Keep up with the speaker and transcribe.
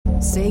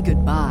Say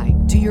goodbye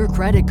to your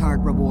credit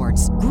card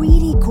rewards.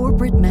 Greedy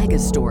corporate mega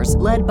stores,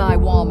 led by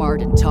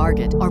Walmart and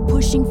Target, are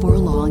pushing for a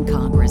law in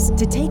Congress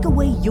to take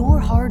away your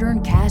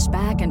hard-earned cash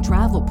back and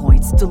travel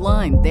points to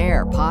line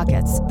their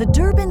pockets. The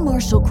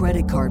Durbin-Marshall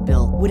credit card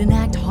bill would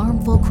enact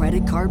harmful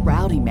credit card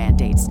routing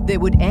mandates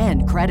that would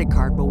end credit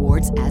card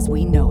rewards as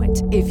we know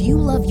it. If you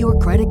love your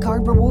credit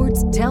card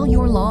rewards, tell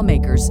your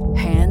lawmakers,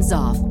 hands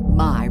off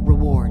my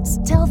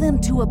rewards. Tell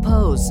them to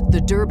oppose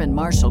the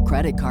Durbin-Marshall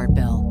credit card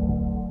bill.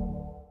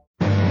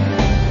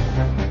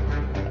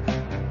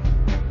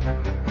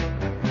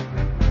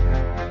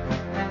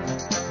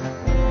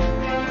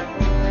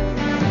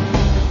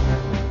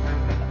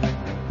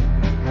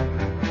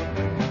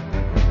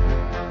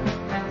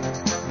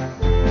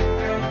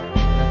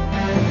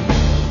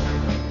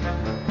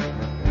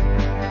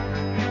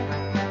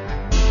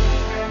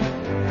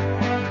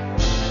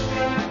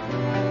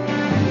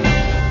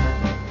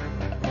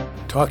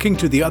 Talking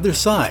to the other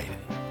side.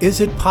 Is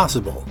it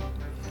possible?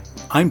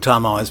 I'm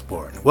Tom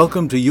Osborne.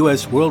 Welcome to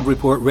U.S. World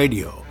Report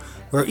Radio,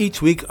 where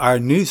each week our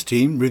news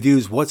team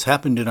reviews what's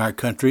happened in our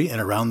country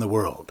and around the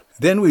world.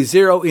 Then we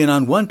zero in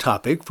on one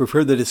topic for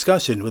further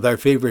discussion with our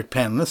favorite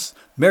panelists,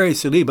 Mary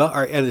Saliba,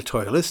 our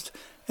editorialist,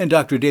 and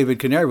Dr. David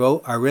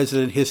Canervo, our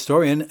resident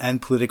historian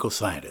and political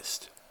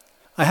scientist.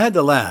 I had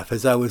to laugh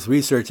as I was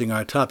researching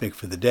our topic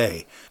for the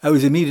day. I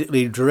was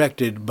immediately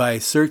directed by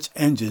search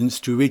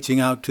engines to reaching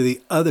out to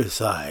the other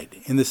side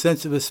in the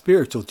sense of a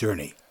spiritual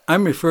journey.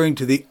 I'm referring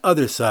to the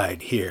other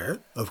side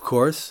here, of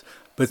course,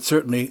 but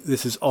certainly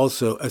this is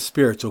also a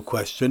spiritual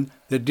question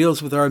that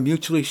deals with our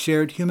mutually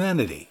shared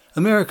humanity.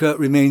 America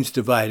remains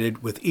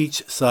divided with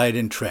each side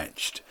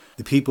entrenched.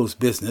 The people's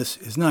business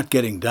is not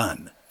getting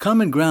done.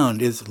 Common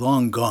ground is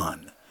long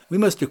gone. We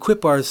must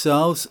equip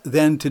ourselves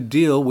then to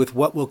deal with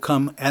what will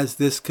come as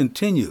this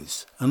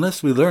continues,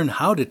 unless we learn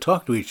how to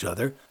talk to each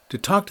other, to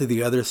talk to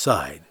the other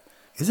side.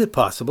 Is it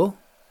possible?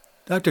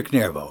 Dr.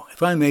 Canervo,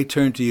 if I may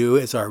turn to you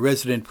as our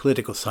resident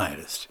political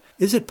scientist,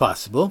 is it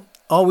possible,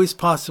 always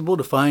possible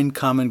to find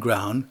common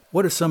ground?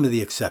 What are some of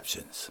the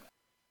exceptions?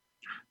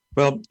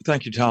 Well,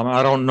 thank you, Tom.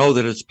 I don't know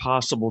that it's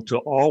possible to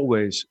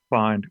always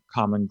find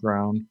common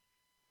ground.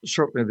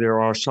 Certainly there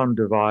are some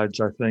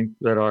divides, I think,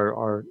 that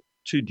are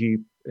too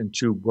deep and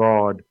too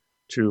broad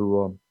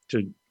to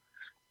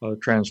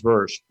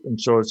transverse. And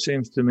so it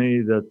seems to me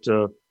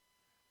that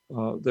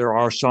there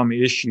are some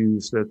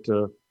issues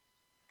that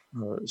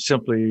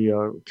simply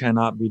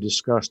cannot be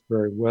discussed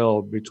very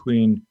well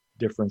between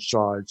different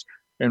sides.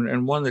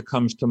 And one that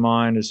comes to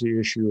mind is the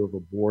issue of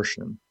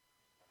abortion.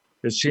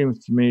 It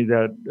seems to me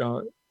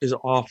that is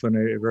often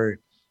a very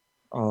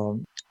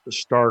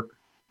stark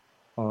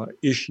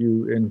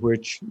issue in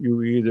which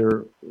you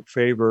either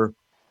favor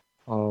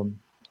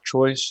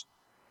choice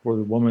for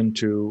the woman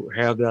to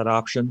have that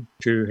option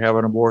to have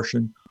an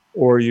abortion,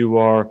 or you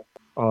are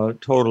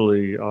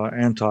totally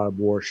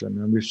anti-abortion.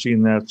 And we've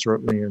seen that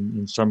certainly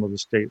in some of the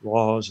state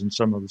laws and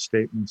some of the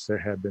statements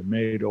that have been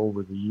made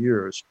over the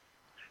years.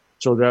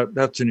 So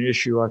that's an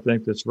issue, I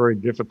think, that's very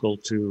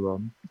difficult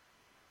to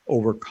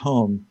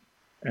overcome.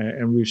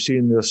 And we've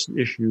seen this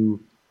issue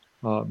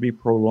be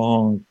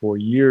prolonged for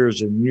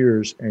years and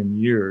years and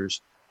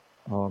years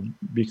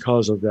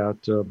because of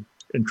that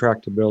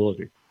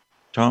intractability.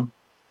 Tom?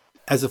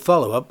 As a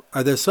follow-up,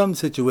 are there some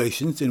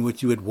situations in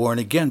which you would warn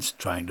against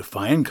trying to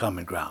find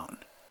common ground?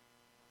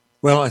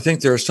 Well, I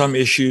think there are some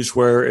issues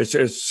where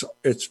it's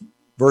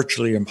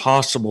virtually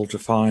impossible to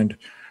find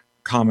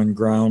common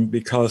ground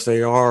because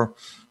they are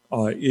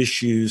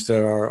issues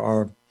that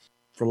are,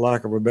 for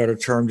lack of a better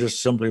term,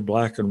 just simply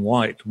black and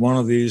white. One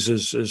of these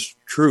is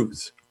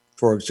truth,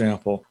 for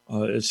example.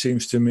 It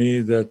seems to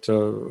me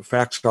that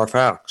facts are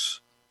facts.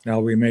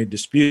 Now, we may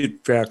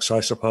dispute facts, I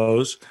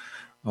suppose,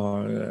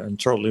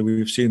 and certainly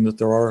we've seen that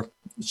there are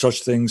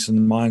such things in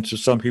the minds of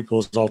some people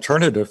as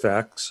alternative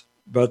facts.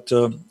 But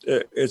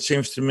it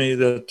seems to me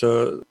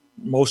that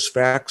most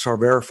facts are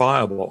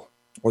verifiable,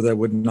 or they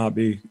would not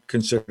be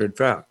considered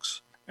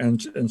facts.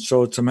 And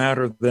so it's a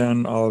matter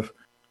then of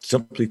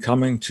simply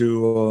coming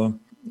to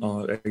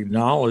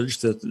acknowledge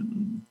that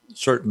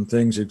certain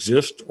things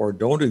exist or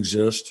don't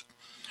exist.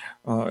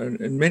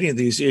 And many of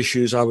these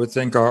issues, I would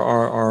think,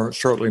 are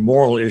certainly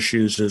moral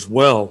issues as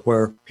well,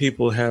 where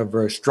people have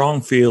very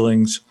strong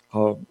feelings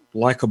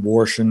like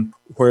abortion,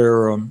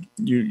 where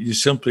you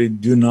simply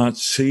do not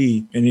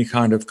see any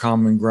kind of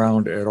common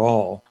ground at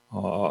all.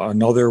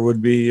 Another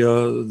would be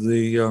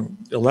the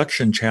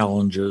election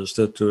challenges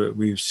that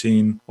we've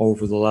seen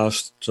over the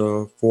last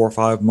 4 or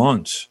 5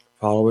 months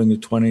following the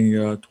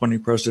 2020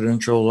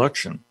 presidential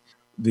election.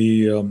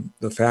 The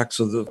facts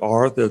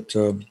are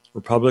that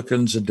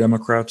Republicans and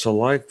Democrats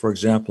alike, for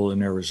example,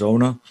 in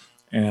Arizona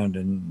and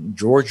in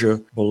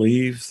Georgia,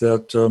 believe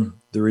that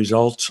the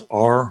results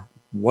are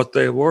what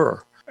they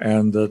were,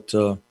 and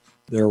that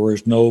there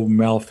was no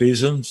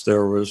malfeasance,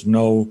 there was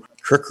no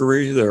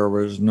trickery, there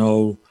was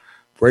no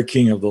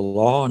breaking of the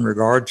law in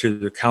regard to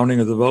the counting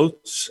of the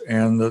votes,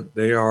 and that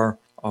they are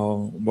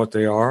what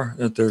they are,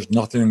 that there's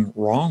nothing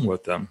wrong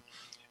with them.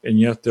 And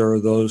yet there are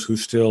those who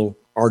still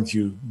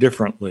argue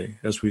differently,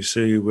 as we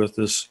see with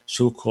this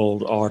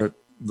so-called audit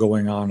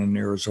going on in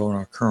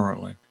Arizona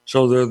currently.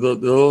 So there are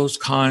those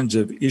kinds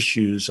of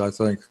issues, I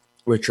think,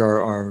 which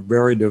are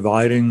very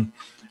dividing.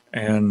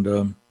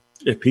 And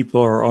if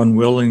people are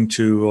unwilling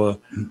to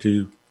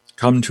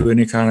come to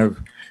any kind of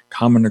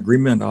common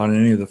agreement on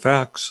any of the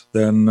facts,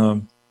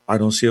 then I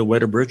don't see a way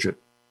to bridge it.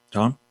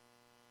 Tom?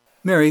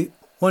 Mary,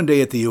 one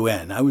day at the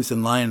UN, I was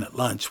in line at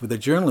lunch with a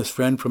journalist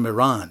friend from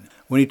Iran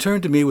when he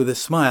turned to me with a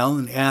smile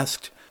and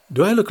asked,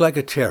 "Do I look like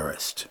a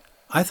terrorist?"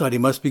 I thought he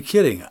must be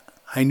kidding.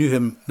 I knew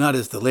him not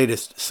as the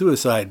latest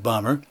suicide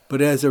bomber,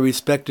 but as a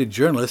respected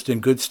journalist in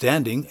good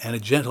standing and a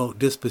gentle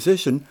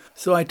disposition,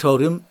 so I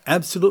told him,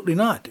 "Absolutely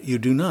not. You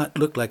do not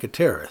look like a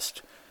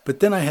terrorist." But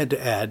then I had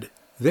to add,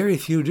 "Very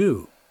few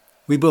do."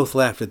 We both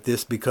laughed at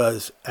this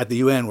because at the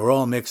UN we're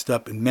all mixed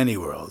up in many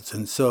worlds,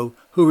 and so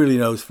who really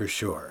knows for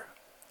sure?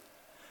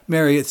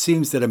 Mary, it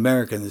seems that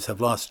Americans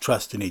have lost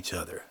trust in each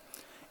other.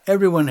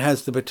 Everyone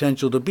has the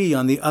potential to be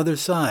on the other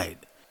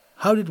side.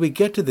 How did we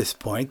get to this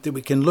point that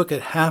we can look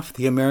at half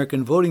the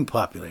American voting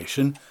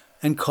population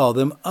and call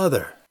them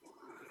other?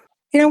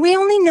 We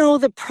only know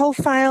the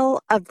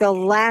profile of the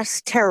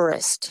last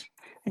terrorist.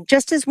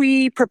 Just as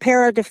we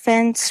prepare our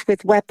defense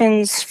with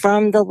weapons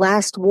from the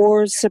last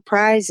war's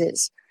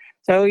surprises.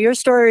 So your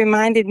story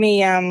reminded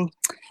me,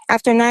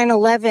 after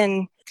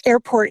 9/11,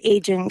 airport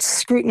agents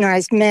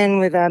scrutinized men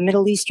with a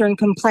Middle Eastern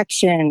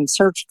complexion,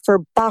 searched for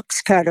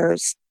box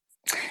cutters.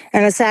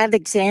 And a sad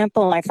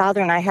example, my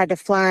father and I had to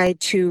fly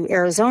to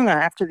Arizona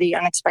after the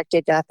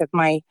unexpected death of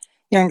my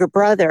younger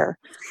brother.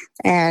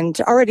 And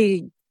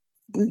already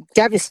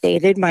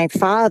devastated, my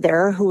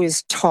father, who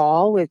is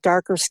tall with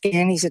darker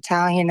skin, he's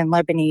Italian and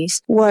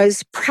Lebanese,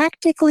 was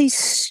practically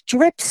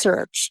strip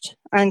searched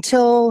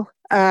until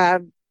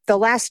the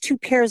last 2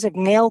 pairs of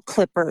nail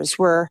clippers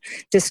were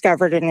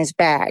discovered in his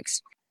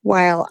bags.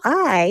 While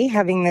I,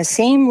 having the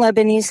same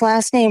Lebanese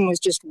last name, was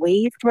just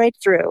waved right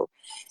through.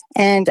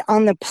 And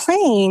on the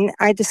plane,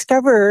 I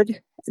discovered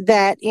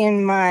that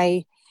in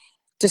my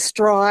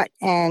distraught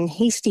and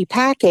hasty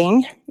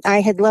packing,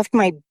 I had left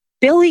my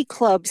billy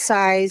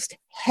club-sized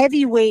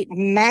heavyweight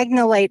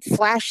Magnalite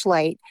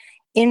flashlight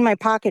in my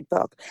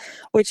pocketbook,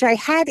 which I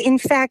had, in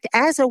fact,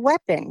 as a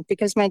weapon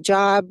because my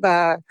job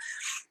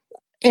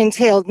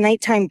entailed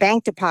nighttime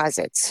bank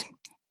deposits.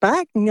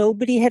 But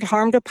nobody had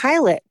harmed a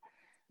pilot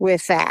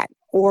with that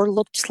or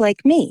looked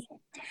like me.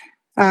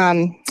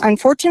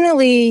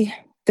 Unfortunately,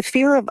 the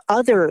fear of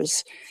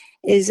others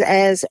is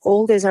as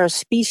old as our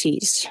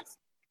species.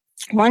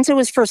 Once it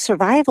was for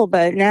survival,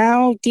 but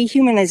now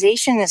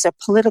dehumanization is a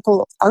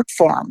political art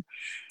form,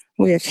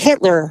 with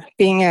Hitler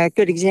being a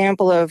good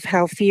example of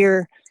how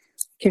fear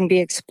can be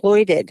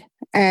exploited.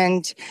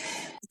 And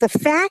the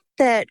fact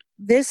that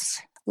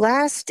this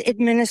last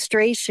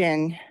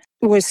administration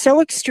was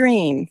so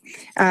extreme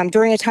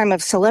during a time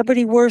of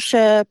celebrity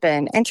worship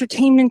and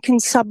entertainment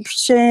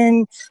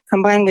consumption,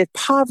 combined with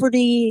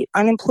poverty,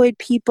 unemployed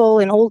people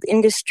in old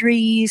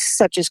industries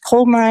such as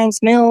coal mines,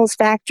 mills,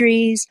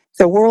 factories,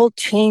 the world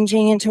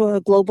changing into a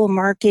global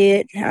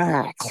market,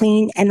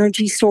 clean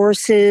energy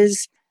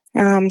sources.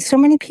 So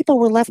many people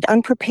were left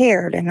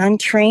unprepared and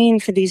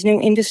untrained for these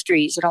new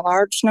industries, and a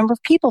large number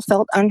of people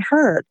felt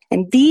unheard.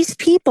 And these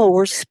people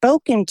were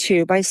spoken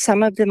to by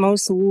some of the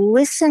most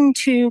listened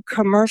to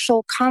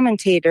commercial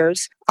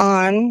commentators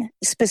on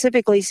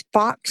specifically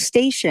Fox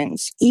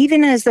stations,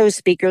 even as those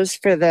speakers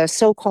for the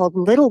so-called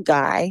little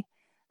guy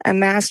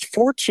amassed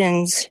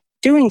fortunes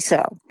doing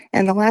so.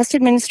 And the last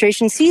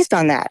administration seized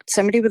on that.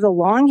 Somebody with a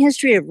long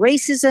history of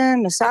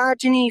racism,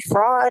 misogyny,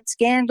 fraud,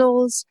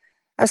 scandals,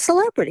 a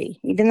celebrity,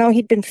 even though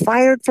he'd been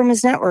fired from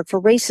his network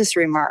for racist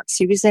remarks.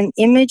 He was an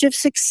image of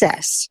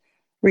success,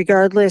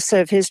 regardless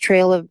of his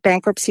trail of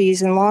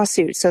bankruptcies and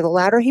lawsuits. So the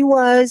louder he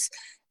was,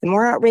 the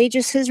more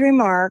outrageous his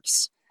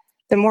remarks,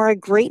 the more a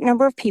great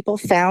number of people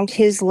found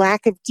his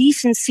lack of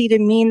decency to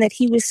mean that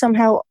he was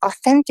somehow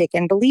authentic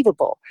and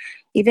believable,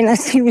 even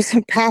as he was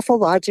a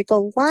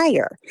pathological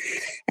liar.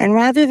 And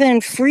rather than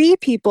free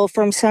people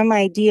from some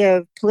idea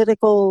of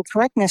political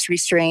correctness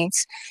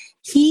restraints,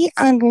 he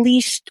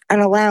unleashed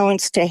an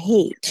allowance to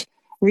hate,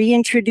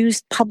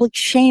 reintroduced public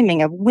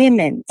shaming of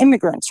women,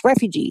 immigrants,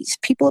 refugees,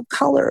 people of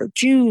color,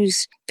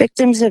 Jews,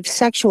 victims of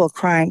sexual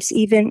crimes,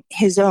 even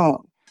his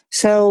own.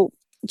 So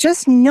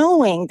just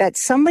knowing that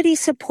somebody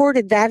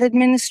supported that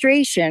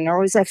administration or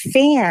was a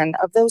fan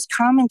of those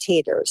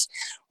commentators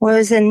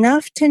was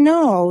enough to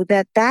know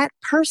that that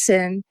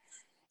person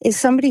is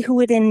somebody who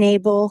would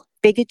enable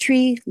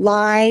bigotry,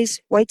 lies,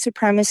 white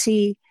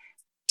supremacy,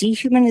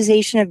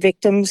 dehumanization of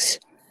victims.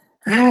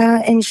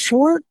 In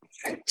short,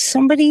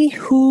 somebody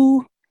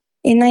who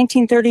in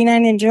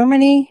 1939 in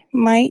Germany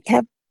might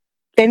have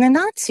been a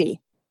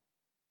Nazi.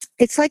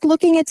 It's like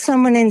looking at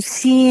someone and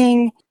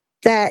seeing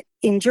that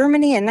in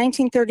Germany in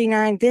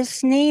 1939,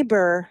 this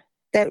neighbor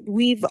that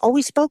we've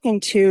always spoken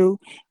to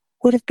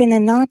would have been a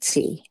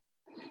Nazi,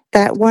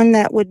 that one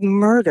that would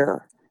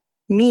murder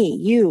me,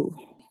 you.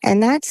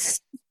 And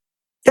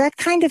that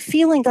kind of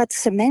feeling got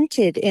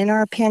cemented in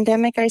our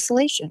pandemic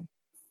isolation.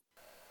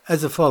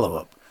 As a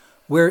follow-up,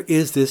 Where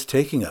is this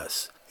taking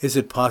us? Is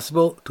it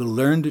possible to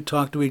learn to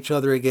talk to each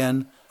other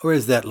again, or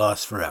is that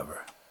lost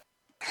forever?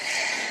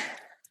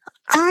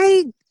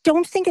 I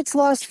don't think it's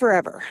lost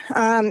forever.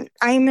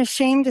 I'm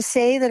ashamed to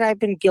say that I've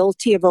been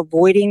guilty of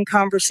avoiding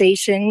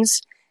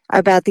conversations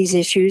about these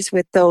issues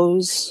with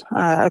those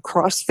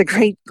across the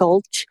Great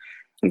Gulch.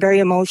 I'm very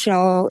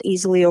emotional,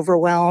 easily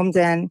overwhelmed,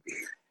 and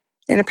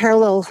in a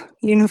parallel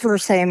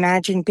universe, I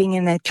imagine being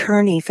an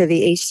attorney for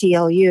the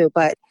ACLU.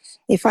 But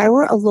if I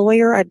were a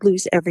lawyer, I'd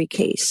lose every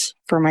case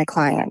for my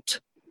client.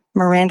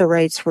 Miranda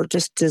rights were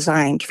just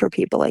designed for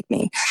people like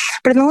me.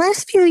 But in the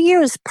last few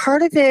years,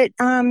 part of it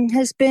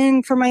has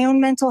been for my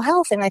own mental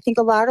health. And I think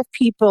a lot of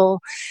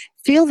people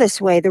feel this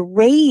way. The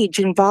rage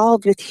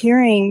involved with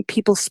hearing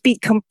people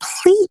speak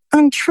complete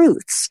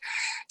untruths,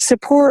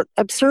 support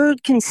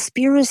absurd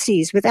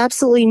conspiracies with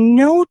absolutely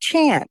no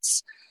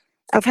chance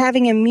of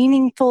having a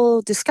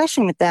meaningful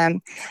discussion with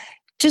them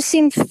just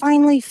seemed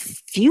finally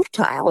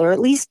futile, or at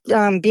least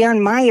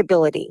beyond my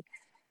ability.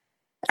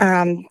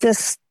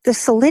 The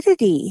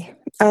solidity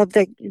of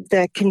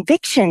the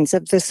convictions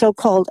of the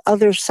so-called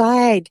other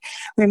side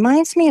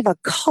reminds me of a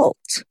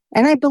cult,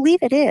 and I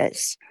believe it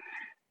is.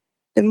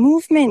 The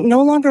movement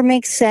no longer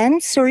makes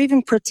sense or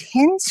even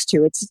pretends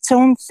to. It's its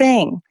own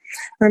thing.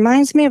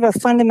 Reminds me of a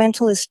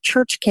fundamentalist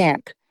church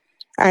camp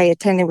I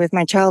attended with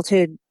my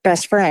childhood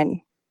best friend.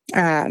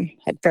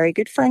 Had very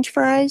good French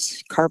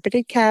fries,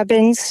 carpeted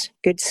cabins,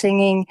 good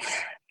singing,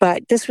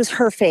 but this was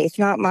her faith,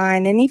 not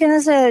mine. And even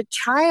as a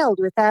child,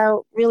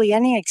 without really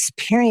any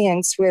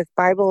experience with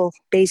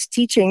Bible-based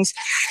teachings,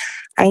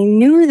 I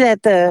knew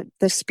that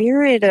the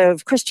spirit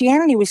of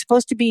Christianity was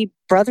supposed to be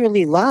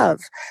brotherly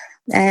love.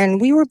 And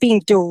we were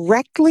being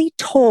directly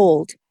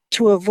told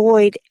to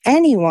avoid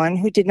anyone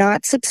who did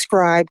not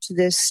subscribe to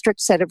this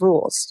strict set of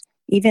rules,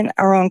 even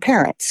our own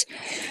parents.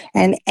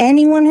 And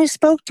anyone who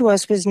spoke to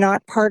us was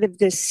not part of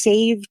this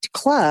saved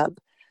club,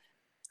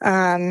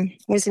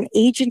 was an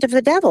agent of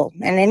the devil.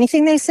 And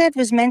anything they said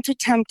was meant to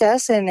tempt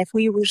us. And if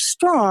we were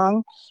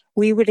strong,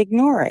 we would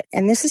ignore it.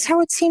 And this is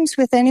how it seems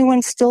with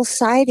anyone still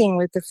siding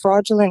with the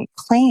fraudulent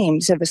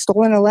claims of a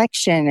stolen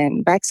election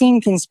and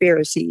vaccine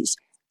conspiracies.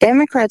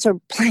 Democrats are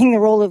playing the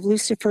role of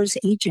Lucifer's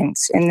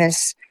agents in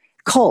this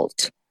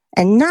cult.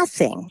 And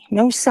nothing,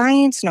 no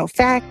science, no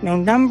fact, no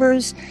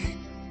numbers.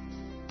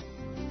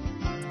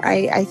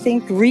 I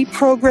think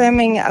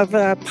reprogramming of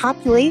a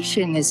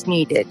population is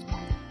needed.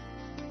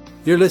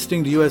 You're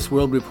listening to U.S.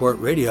 World Report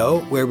Radio,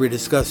 where we're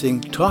discussing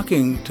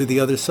talking to the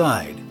other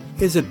side.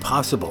 Is it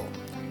possible?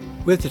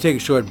 We have to take a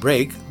short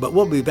break, but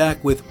we'll be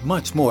back with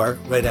much more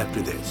right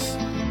after this.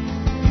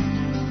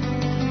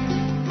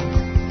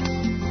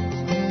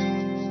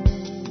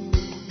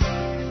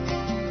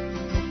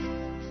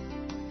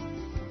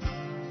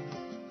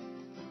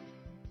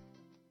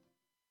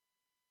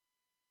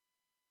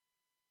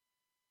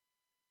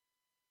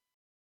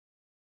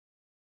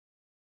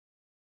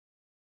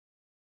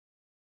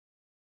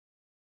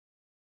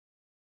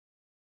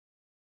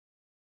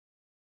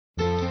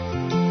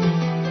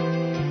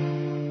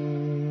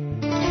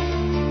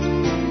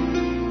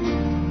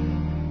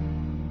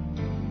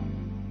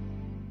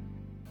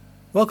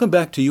 Welcome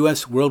back to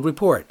U.S. World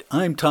Report.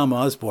 I'm Tom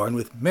Osborne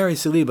with Mary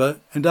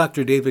Saliba and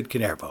Dr. David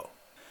Canervo.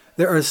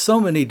 There are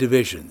so many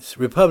divisions: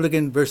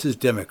 Republican versus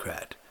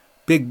Democrat,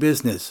 big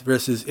business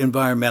versus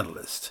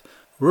environmentalists,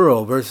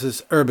 rural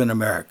versus urban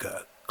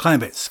America,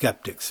 climate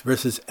skeptics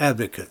versus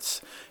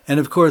advocates, and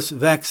of course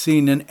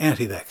vaccine and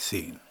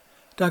anti-vaccine.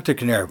 Dr.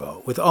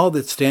 Canervo, with all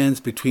that stands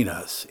between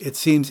us, it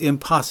seems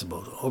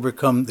impossible to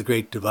overcome the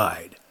Great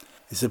Divide.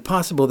 Is it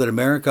possible that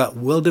America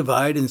will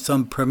divide in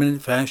some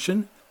permanent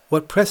fashion?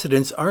 What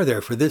precedents are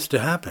there for this to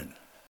happen?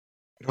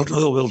 I don't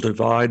know that we'll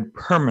divide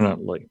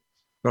permanently,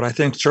 but I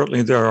think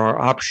certainly there are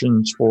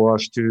options for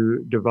us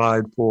to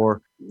divide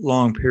for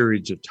long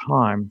periods of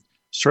time.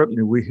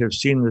 Certainly we have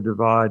seen the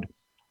divide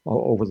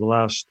over the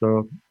last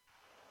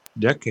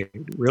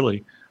decade,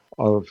 really,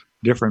 of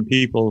different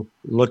people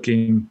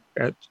looking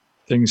at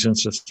things in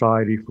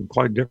society from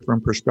quite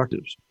different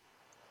perspectives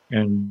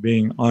and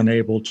being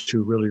unable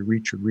to really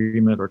reach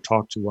agreement or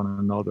talk to one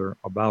another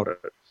about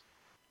it.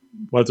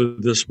 Whether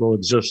this will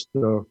exist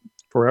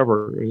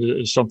forever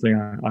is something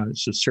I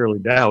sincerely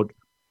doubt,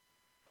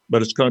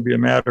 but it's going to be a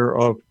matter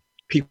of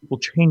people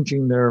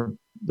changing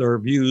their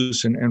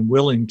views and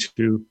willing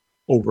to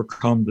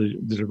overcome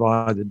the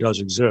divide that does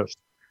exist.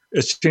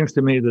 It seems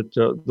to me that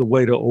the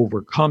way to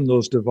overcome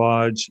those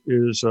divides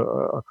is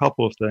a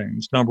couple of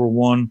things. Number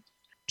one,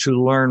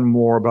 to learn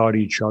more about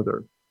each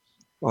other.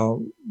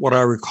 What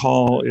I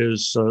recall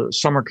is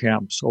summer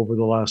camps over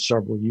the last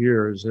several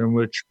years in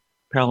which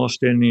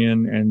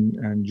Palestinian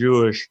and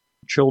Jewish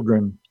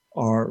children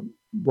are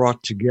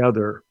brought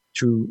together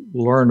to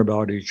learn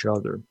about each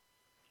other.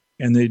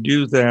 And they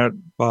do that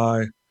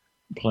by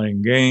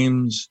playing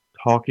games,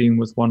 talking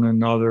with one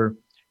another,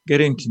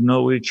 getting to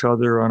know each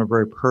other on a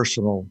very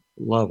personal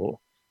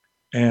level.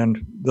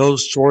 And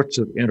those sorts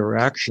of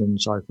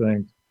interactions, I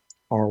think,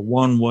 are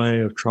one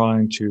way of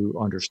trying to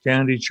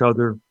understand each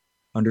other,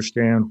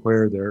 understand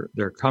where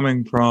they're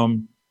coming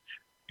from,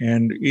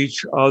 and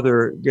each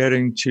other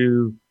getting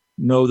to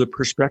know the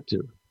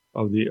perspective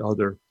of the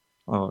other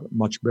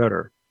much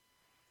better.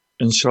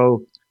 And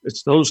so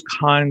it's those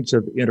kinds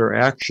of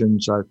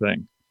interactions, I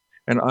think.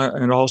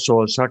 And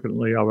also,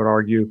 secondly, I would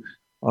argue,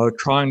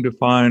 trying to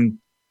find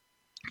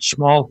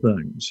small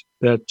things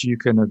that you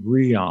can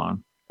agree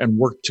on and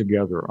work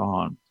together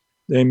on.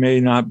 They may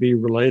not be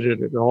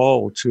related at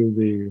all to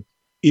the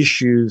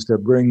issues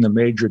that bring the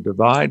major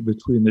divide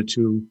between the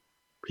two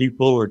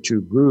people or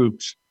two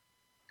groups,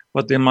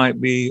 but there might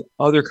be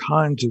other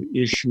kinds of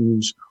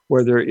issues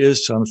where there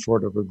is some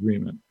sort of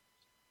agreement.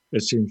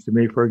 It seems to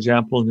me, for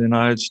example, in the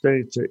United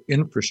States, that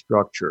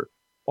infrastructure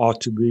ought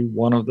to be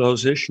one of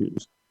those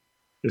issues.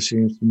 It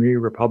seems to me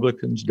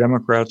Republicans,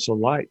 Democrats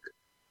alike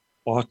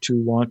ought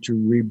to want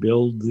to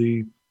rebuild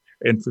the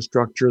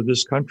infrastructure of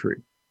this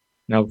country.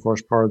 Now, of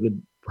course, part of the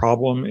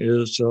problem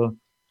is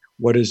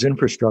what is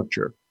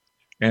infrastructure?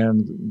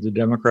 And the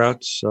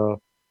Democrats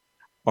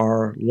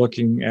are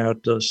looking at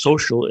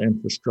social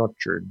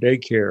infrastructure,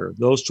 daycare,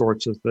 those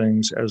sorts of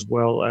things, as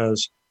well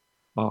as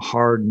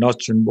hard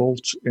nuts and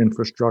bolts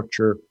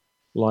infrastructure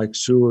like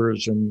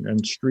sewers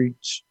and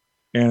streets.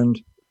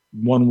 And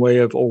one way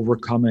of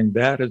overcoming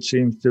that, it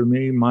seems to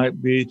me,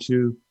 might be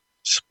to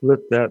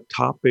split that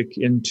topic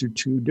into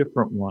two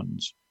different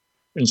ones.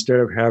 Instead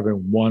of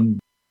having one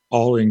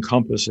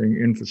all-encompassing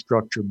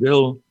infrastructure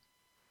bill,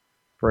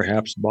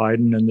 perhaps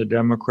Biden and the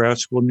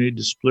Democrats will need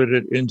to split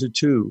it into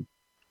two.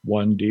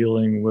 One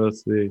dealing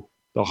with the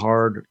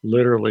hard,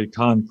 literally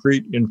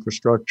concrete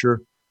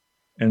infrastructure,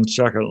 and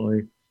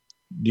secondly,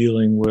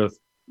 dealing with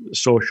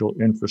social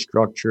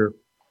infrastructure,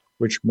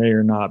 which may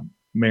or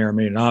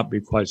may not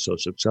be quite so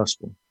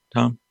successful.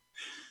 Tom?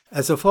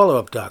 As a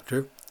follow-up,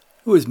 Doctor,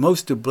 who is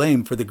most to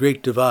blame for the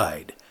Great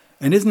Divide?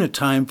 And isn't it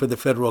time for the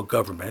federal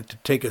government to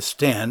take a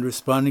stand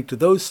responding to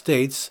those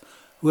states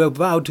who have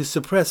vowed to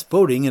suppress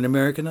voting in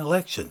American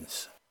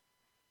elections?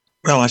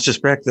 Well, I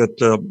suspect that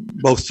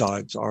both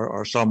sides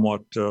are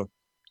somewhat to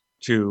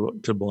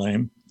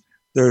blame.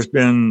 There's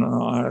been,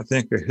 I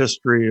think, a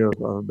history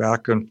of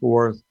back and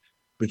forth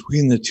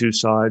between the two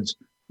sides,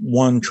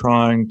 one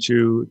trying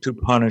to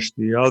punish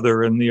the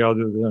other and the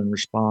other then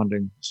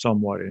responding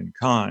somewhat in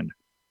kind.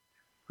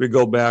 If we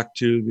go back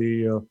to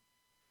the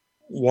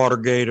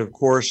Watergate, of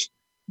course,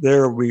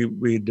 there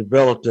we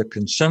developed a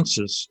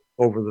consensus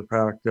over the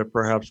fact that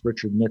perhaps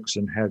Richard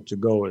Nixon had to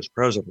go as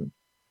president.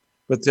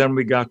 But then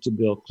we got to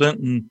Bill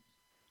Clinton,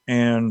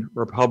 and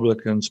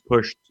Republicans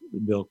pushed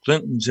Bill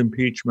Clinton's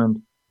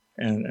impeachment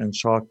and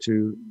sought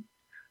to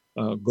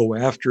go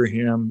after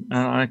him.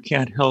 And I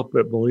can't help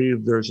but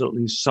believe there's at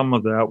least some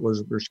of that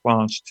was a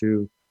response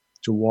to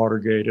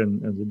Watergate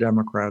and the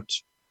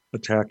Democrats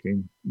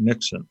attacking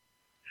Nixon.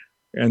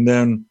 And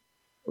then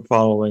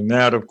following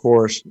that, of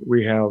course,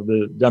 we have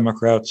the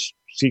Democrats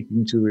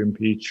seeking to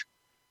impeach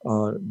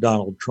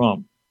Donald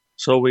Trump.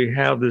 So we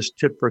have this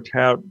tit for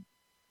tat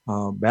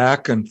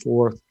back and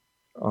forth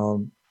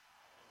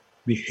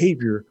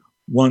behavior,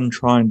 one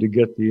trying to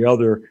get the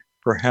other,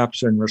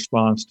 perhaps in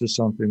response to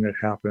something that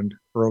happened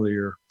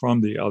earlier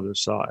from the other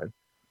side.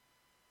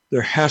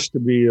 There has to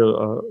be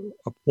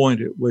a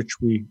point at which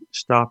we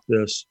stop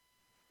this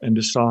and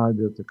decide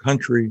that the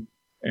country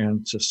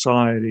and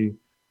society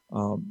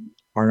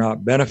are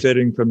not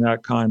benefiting from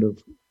that kind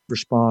of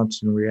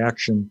response and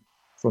reaction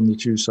from the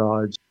two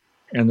sides,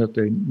 and that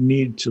they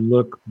need to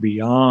look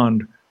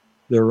beyond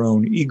their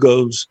own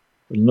egos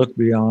and look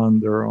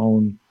beyond their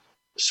own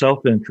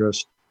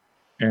self-interest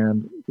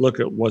and look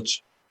at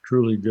what's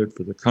truly good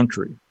for the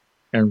country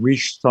and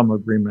reach some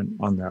agreement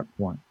on that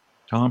point.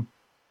 Tom?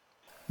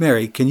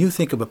 Mary, can you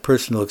think of a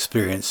personal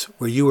experience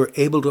where you were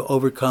able to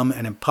overcome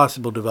an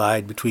impossible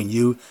divide between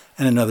you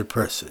and another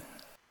person?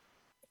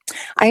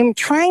 I'm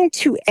trying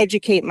to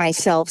educate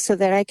myself so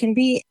that I can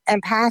be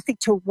empathic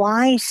to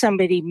why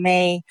somebody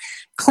may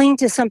cling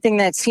to something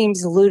that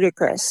seems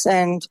ludicrous.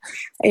 And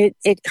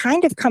it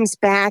kind of comes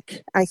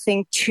back, I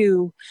think,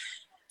 to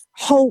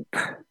hope.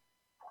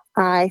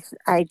 I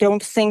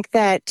don't think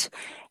that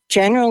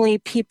generally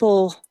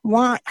people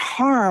want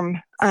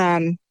harm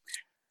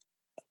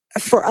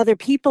for other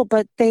people,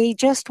 but they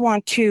just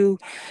want to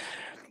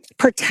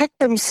protect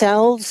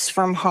themselves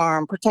from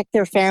harm, protect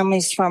their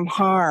families from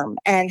harm.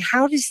 And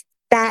how does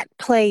that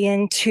play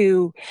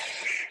into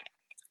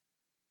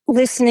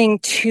listening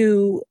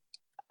to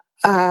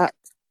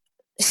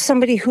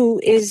somebody who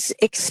is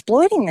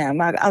exploiting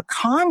them, a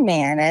con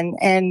man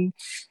and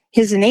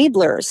his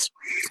enablers?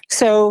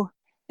 So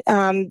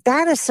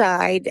that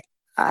aside,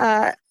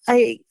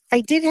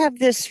 I did have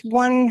this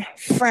one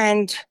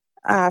friend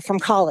from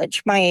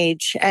college, my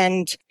age,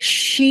 and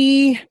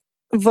she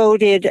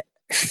voted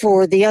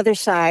for the other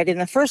side in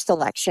the first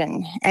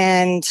election.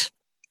 And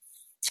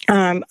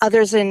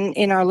others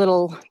in our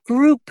little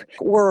group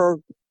were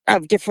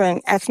of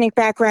different ethnic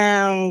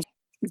backgrounds,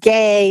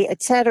 gay,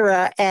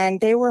 etc.,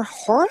 and they were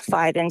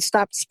horrified and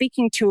stopped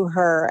speaking to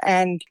her.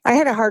 And I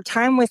had a hard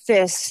time with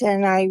this,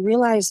 and I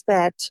realized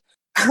that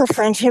her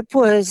friendship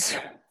was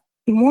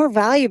more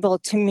valuable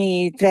to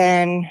me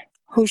than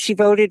who she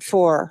voted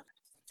for.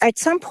 at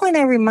some point,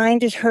 I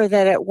reminded her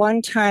that at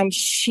one time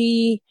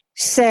she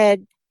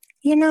said,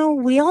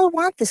 we all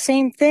want the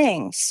same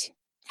things.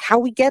 How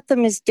we get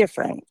them is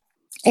different.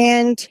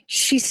 And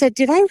she said,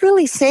 did I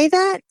really say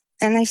that?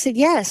 And I said,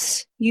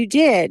 yes, you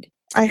did.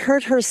 I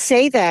heard her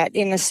say that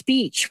in a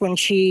speech when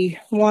she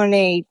won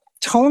a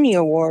Tony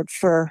Award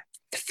for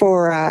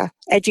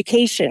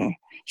education.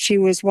 She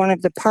was one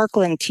of the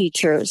Parkland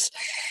teachers.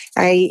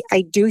 I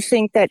do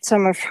think that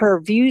some of her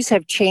views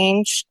have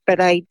changed,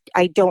 but I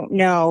don't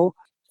know.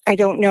 I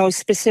don't know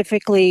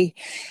specifically.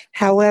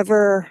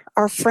 However,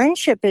 our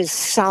friendship is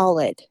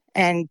solid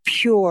and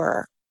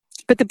pure.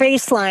 But the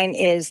baseline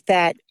is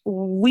that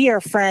we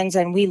are friends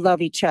and we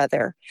love each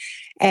other.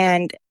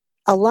 And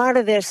a lot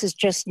of this is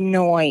just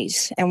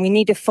noise, and we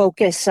need to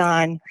focus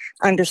on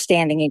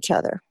understanding each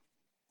other.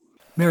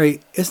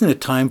 Mary, isn't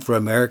it time for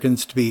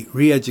Americans to be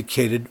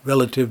re-educated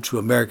relative to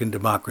American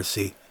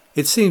democracy?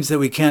 It seems that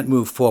we can't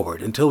move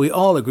forward until we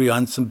all agree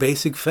on some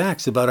basic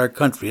facts about our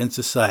country and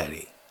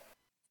society.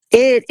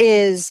 It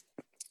is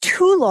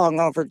too long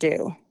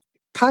overdue,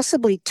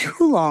 possibly too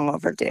long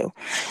overdue.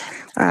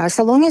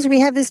 So long as we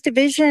have this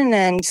division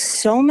and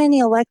so many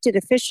elected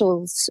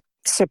officials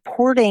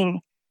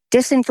supporting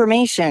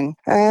disinformation,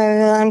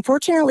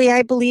 unfortunately,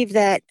 I believe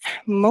that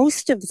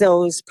most of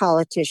those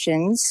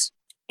politicians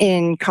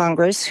in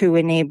Congress who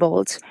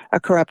enabled a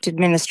corrupt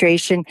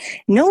administration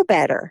know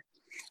better.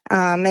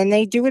 And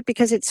they do it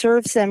because it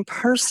serves them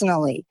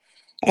personally.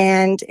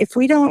 And if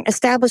we don't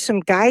establish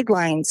some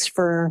guidelines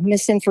for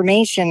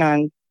misinformation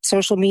on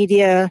social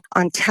media,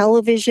 on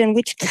television,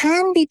 which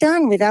can be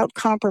done without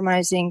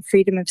compromising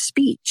freedom of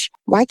speech,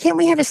 why can't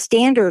we have a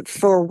standard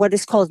for what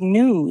is called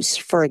news,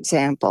 for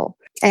example?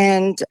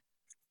 And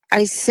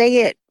I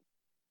say it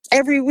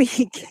every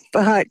week,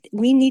 but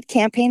we need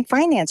campaign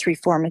finance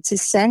reform. It's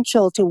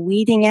essential to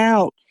weeding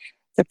out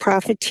the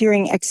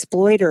profiteering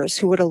exploiters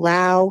who would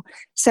allow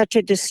such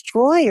a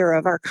destroyer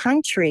of our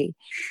country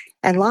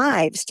and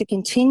lives to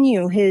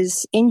continue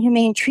his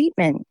inhumane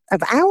treatment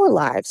of our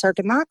lives, our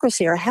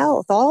democracy, our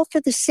health, all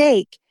for the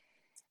sake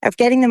of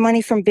getting the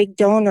money from big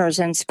donors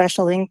and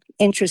special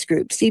interest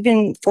groups,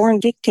 even foreign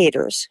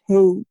dictators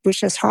who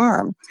wish us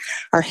harm.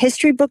 Our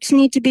history books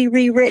need to be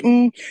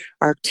rewritten.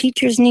 Our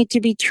teachers need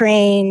to be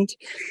trained.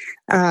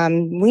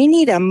 We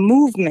need a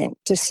movement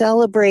to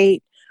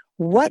celebrate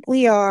what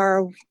we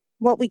are,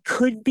 what we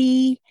could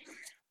be,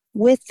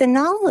 with the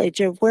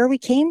knowledge of where we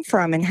came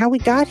from and how we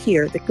got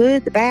here, the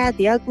good, the bad,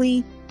 the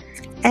ugly,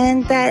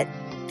 and that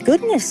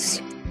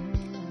goodness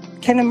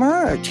can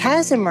emerge,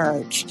 has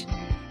emerged.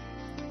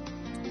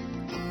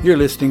 You're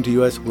listening to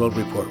U.S. World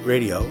Report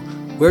Radio.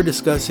 We're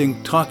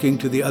discussing talking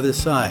to the other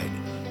side.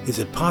 Is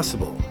it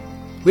possible?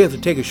 We have to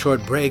take a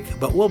short break,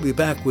 but we'll be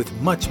back with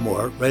much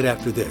more right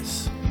after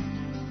this.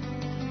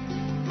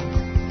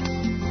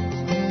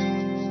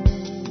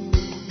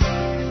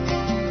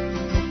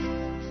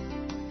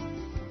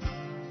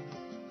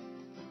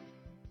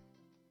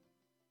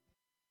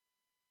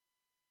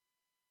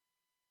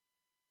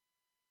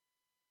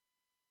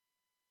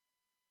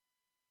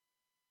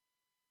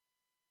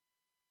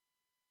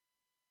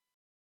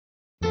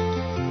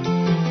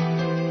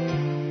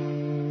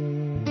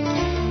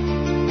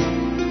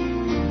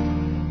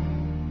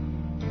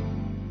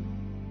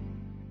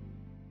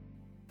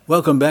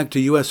 Welcome back to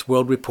U.S.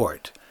 World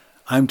Report.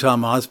 I'm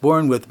Tom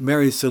Osborne with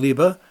Mary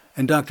Saliba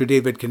and Dr.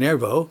 David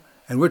Canervo,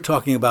 and we're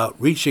talking about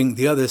reaching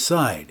the other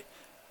side.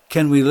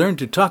 Can we learn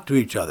to talk to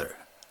each other?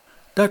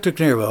 Dr.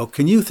 Canervo,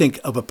 can you think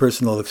of a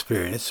personal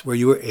experience where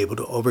you were able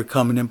to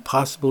overcome an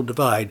impossible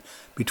divide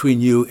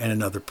between you and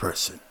another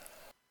person?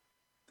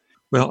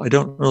 Well, I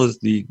don't know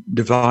that the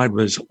divide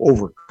was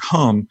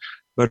overcome,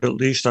 but at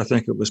least I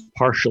think it was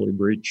partially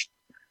breached.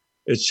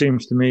 It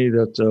seems to me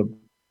that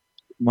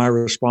my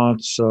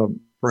response,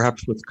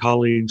 perhaps with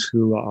colleagues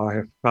who I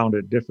have found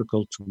it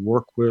difficult to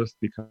work with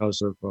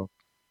because of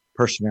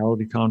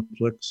personality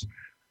conflicts,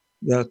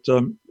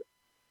 that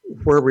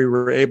where we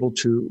were able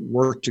to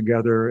work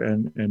together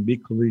and be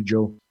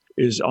collegial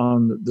is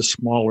on the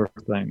smaller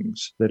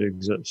things that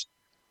exist.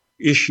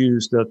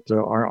 Issues that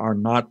are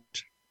not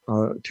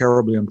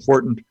terribly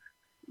important,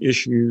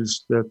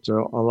 issues that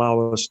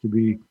allow us to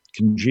be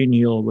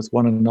congenial with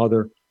one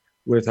another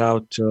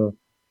without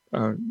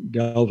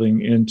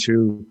delving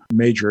into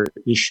major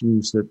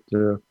issues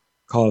that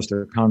caused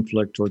a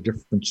conflict or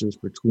differences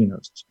between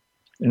us.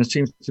 And it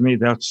seems to me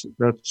that's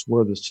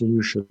where the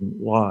solution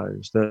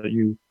lies, that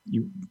you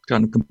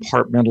kind of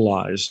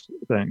compartmentalize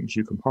things.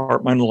 You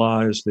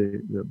compartmentalize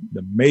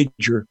the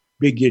major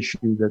big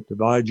issue that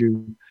divides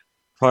you,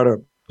 try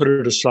to put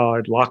it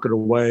aside, lock it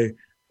away,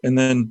 and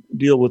then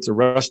deal with the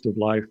rest of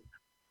life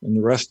and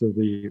the rest of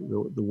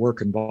the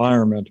work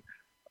environment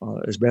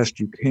as best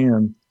you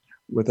can,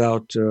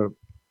 without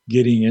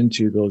getting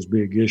into those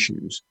big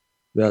issues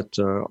that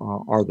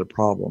are the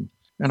problem.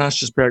 And I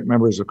suspect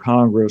members of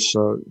Congress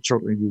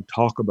certainly do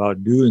talk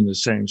about doing the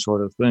same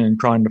sort of thing,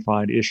 trying to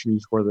find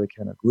issues where they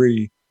can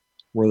agree,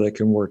 where they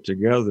can work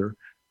together,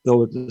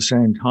 though at the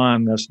same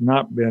time that's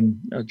not been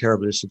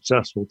terribly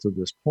successful to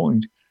this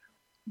point.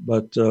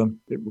 but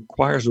it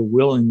requires a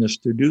willingness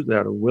to do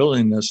that, a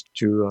willingness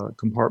to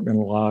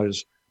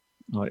compartmentalize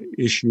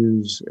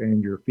issues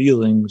and your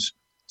feelings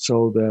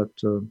so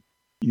that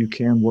you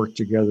can work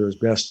together as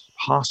best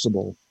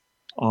possible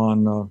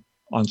on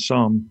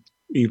some,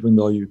 even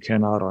though you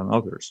cannot on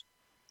others.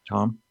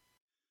 Tom?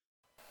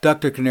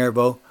 Dr.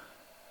 Kanervo,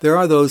 there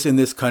are those in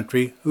this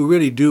country who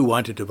really do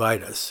want to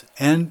divide us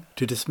and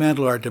to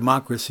dismantle our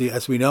democracy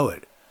as we know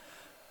it.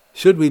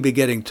 Should we be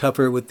getting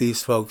tougher with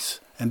these folks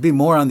and be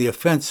more on the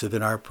offensive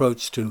in our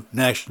approach to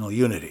national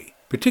unity,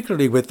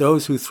 particularly with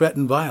those who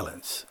threaten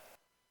violence?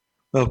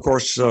 Well, of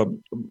course,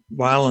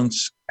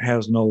 violence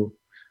has no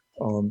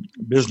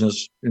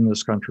business in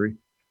this country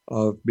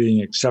of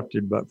being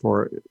accepted, but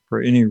for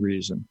any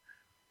reason.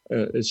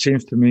 It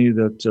seems to me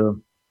that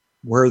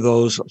where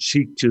those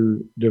seek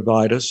to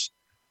divide us,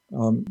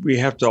 we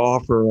have to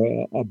offer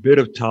a bit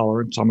of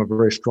tolerance. I'm a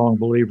very strong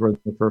believer in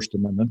the First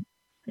Amendment,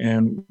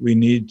 and we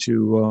need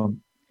to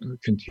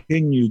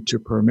continue to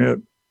permit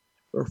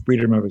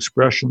freedom of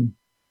expression,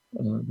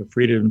 the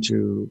freedom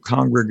to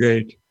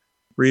congregate,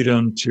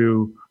 freedom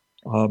to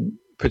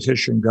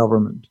petition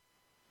government.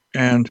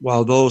 And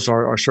while those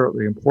are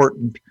certainly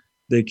important,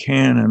 they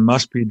can and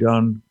must be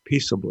done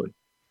peaceably.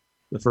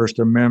 The First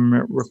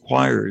Amendment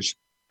requires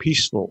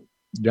peaceful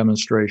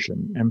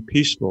demonstration and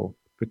peaceful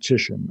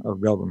petition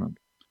of government.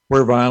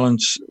 Where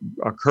violence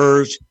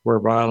occurs, where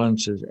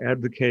violence is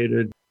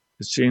advocated,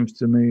 it seems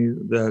to me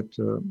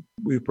that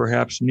we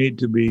perhaps need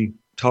to be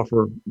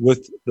tougher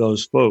with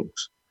those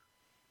folks.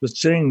 But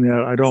saying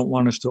that, I don't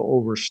want us to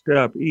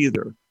overstep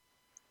either.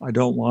 I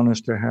don't want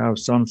us to have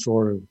some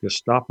sort of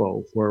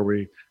Gestapo where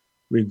we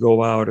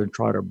go out and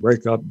try to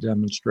break up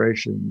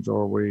demonstrations,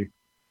 or we,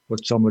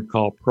 what some would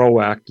call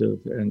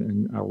proactive,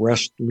 and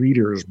arrest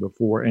leaders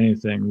before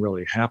anything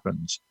really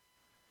happens.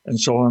 And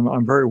so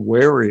I'm very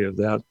wary of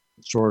that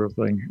sort of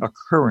thing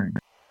occurring.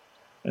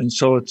 And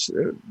so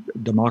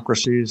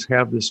democracies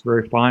have this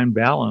very fine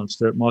balance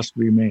that must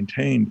be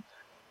maintained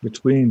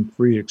between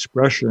free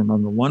expression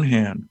on the one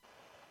hand,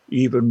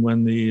 even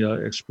when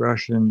the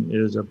expression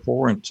is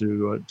abhorrent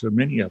to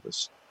many of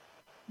us.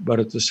 But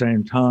at the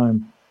same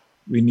time,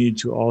 we need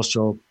to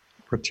also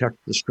protect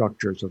the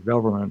structures of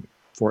government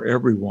for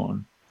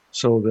everyone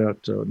so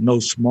that no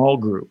small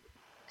group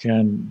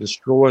can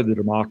destroy the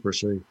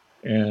democracy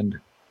and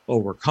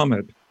overcome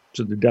it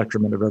to the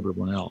detriment of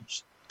everyone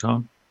else.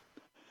 Tom?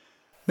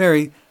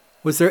 Mary,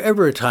 was there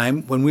ever a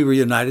time when we were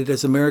united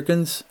as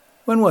Americans?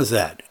 When was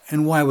that,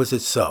 and why was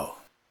it so?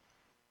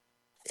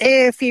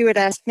 If you had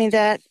asked me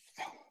that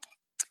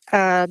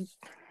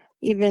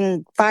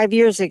even 5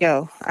 years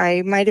ago,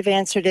 I might have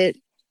answered it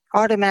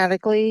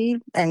automatically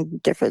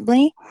and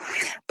differently.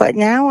 But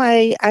now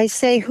I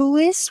say, who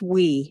is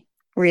we,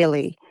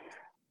 really?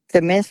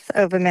 The myth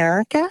of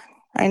America?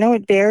 I know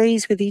it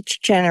varies with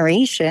each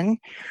generation.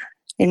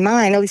 In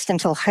mine, at least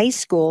until high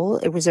school,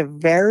 it was a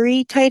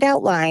very tight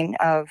outline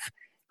of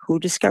who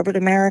discovered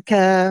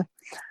America,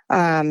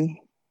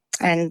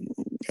 and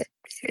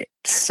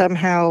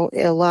somehow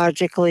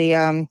illogically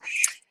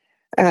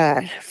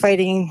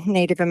fighting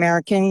Native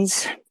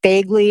Americans,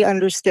 vaguely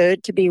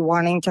understood to be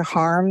wanting to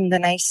harm the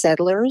nice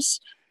settlers,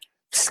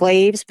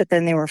 slaves, but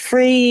then they were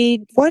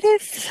freed. What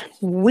if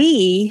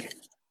we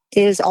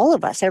is all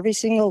of us, every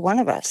single one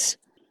of us?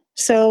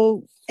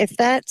 So if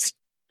that's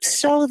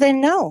so, then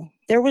no,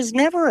 there was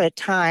never a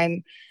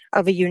time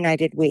of a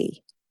united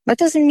we. That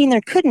doesn't mean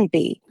there couldn't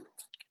be.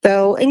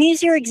 Though an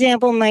easier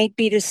example might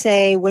be to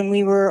say when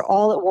we were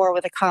all at war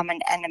with a common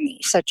enemy,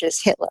 such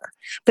as Hitler.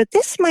 But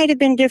this might have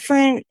been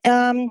different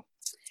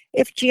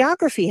if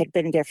geography had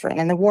been different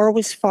and the war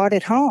was fought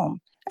at home.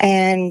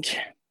 And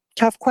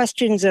tough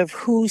questions of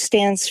who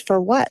stands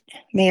for what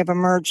may have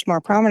emerged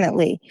more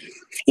prominently.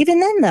 Even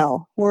then,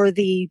 though, were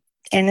the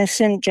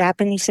innocent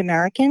Japanese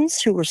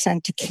Americans who were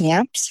sent to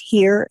camps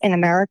here in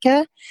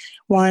America,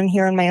 one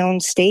here in my own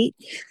state,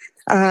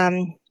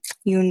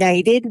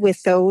 united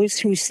with those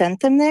who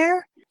sent them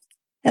there.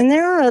 And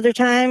there are other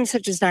times,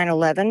 such as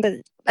 9/11, but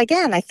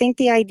again, I think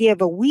the idea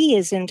of a we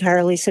is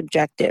entirely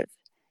subjective.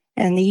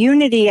 And the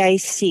unity I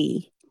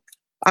see,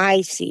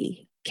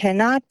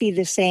 cannot be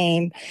the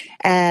same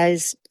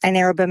as an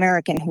Arab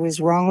American who was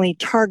wrongly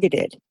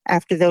targeted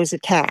after those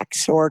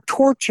attacks or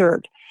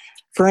tortured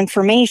for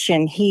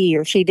information he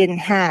or she didn't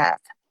have.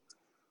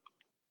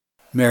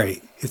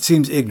 Mary, it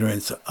seems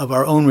ignorance of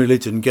our own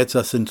religion gets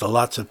us into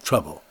lots of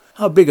trouble.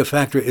 How big a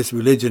factor is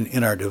religion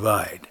in our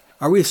divide?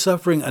 Are we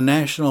suffering a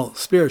national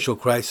spiritual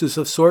crisis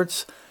of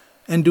sorts?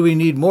 And do we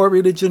need more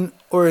religion,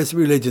 or is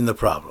religion the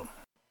problem?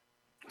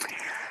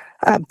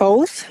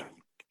 Both.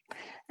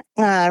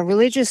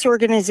 Religious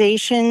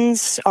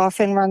organizations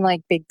often run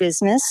like big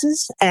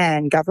businesses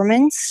and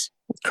governments,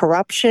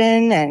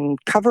 corruption and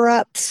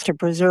cover-ups to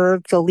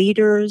preserve the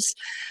leaders,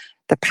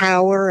 the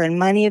power and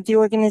money of the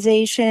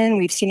organization.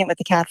 We've seen it with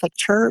the Catholic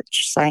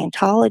Church,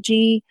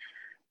 Scientology,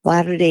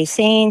 Latter-day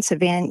Saints,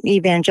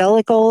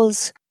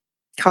 evangelicals,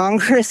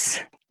 Congress,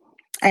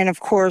 and of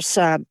course,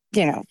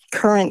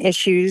 current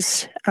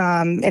issues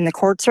in the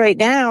courts right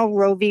now.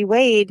 Roe v.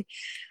 Wade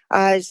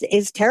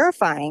is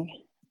terrifying.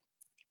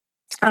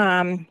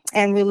 And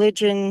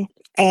religion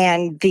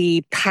and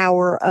the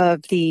power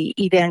of the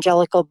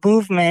evangelical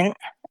movement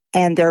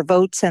and their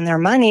votes and their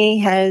money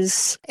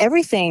has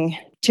everything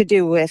to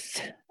do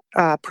with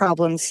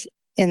problems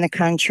in the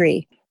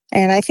country.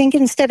 And I think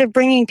instead of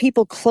bringing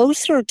people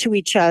closer to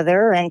each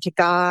other and to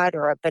God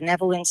or a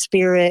benevolent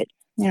spirit,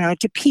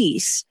 to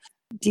peace,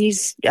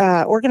 these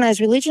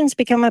organized religions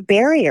become a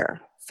barrier,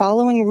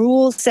 following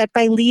rules set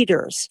by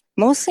leaders,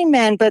 mostly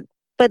men, but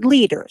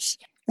leaders.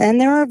 And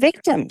there are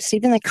victims.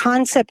 Even the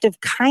concept of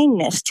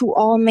kindness to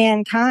all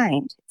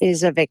mankind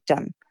is a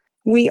victim.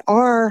 We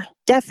are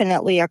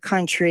definitely a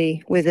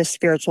country with a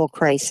spiritual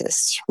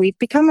crisis. We've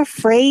become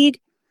afraid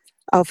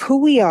of who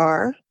we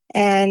are,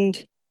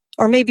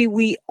 or maybe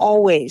we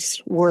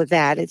always were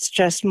that. It's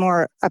just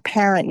more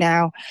apparent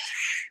now.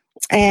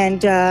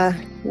 And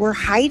we're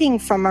hiding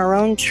from our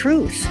own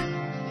truth,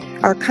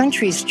 our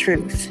country's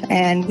truth,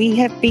 and we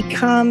have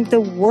become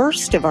the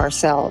worst of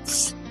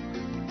ourselves.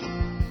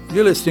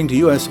 You're listening to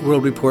U.S.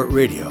 World Report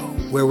Radio,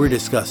 where we're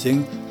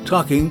discussing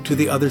Talking to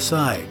the Other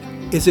Side.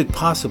 Is it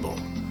possible?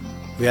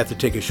 We have to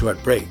take a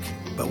short break,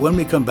 but when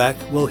we come back,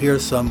 we'll hear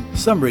some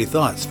summary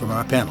thoughts from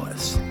our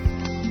panelists.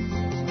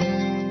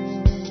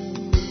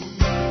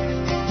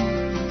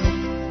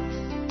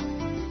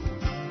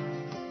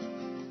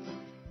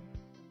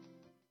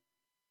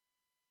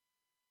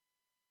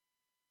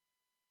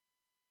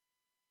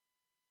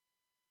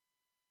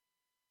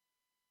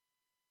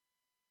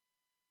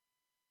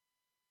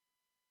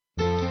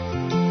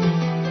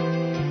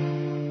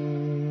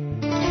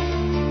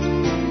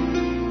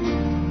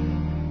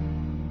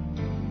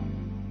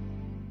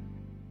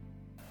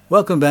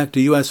 Welcome back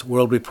to U.S.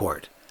 World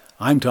Report.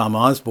 I'm Tom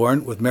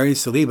Osborne with Mary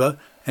Saliba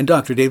and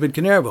Dr. David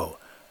Canervo.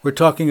 We're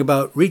talking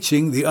about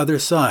reaching the other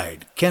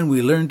side. Can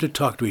we learn to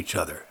talk to each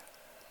other?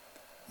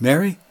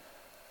 Mary,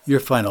 your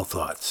final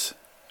thoughts.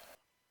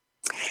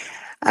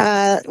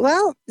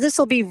 Well, this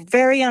will be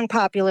very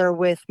unpopular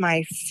with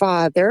my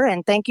father.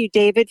 And thank you,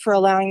 David, for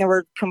allowing the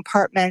word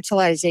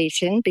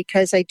compartmentalization,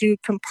 because I do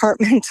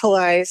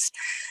compartmentalize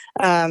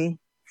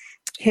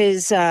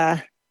his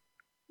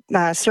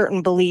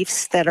certain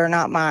beliefs that are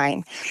not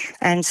mine.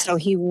 And so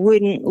he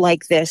wouldn't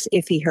like this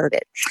if he heard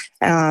it.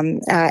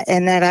 And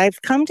that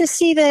I've come to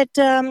see that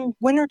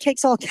winner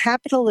takes all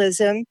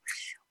capitalism,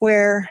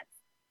 where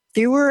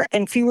fewer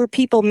and fewer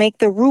people make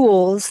the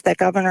rules that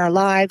govern our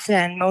lives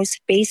and most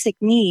basic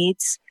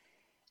needs,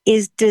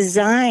 is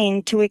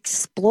designed to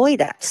exploit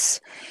us.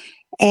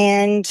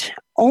 And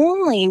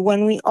only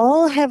when we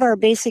all have our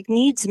basic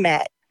needs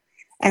met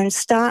and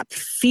stop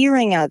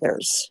fearing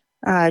others,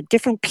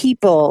 different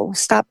people,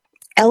 stop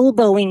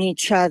elbowing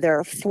each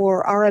other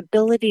for our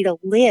ability to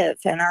live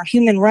and our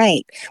human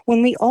right,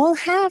 when we all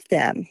have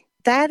them,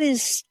 that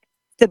is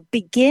the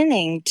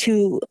beginning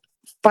to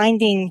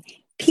finding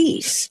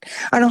peace.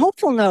 On a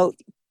hopeful note,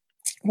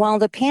 while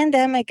the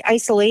pandemic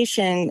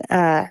isolation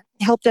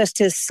helped us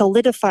to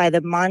solidify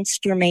the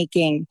monster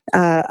making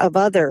of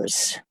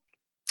others,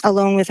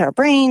 alone with our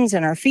brains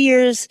and our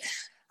fears,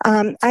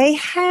 I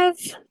have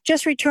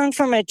just returned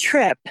from a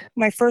trip,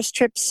 my first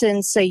trip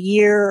since a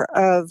year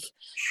of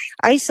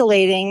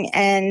isolating,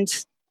 and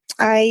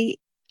I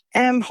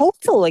am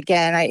hopeful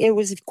again. It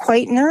was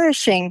quite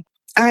nourishing.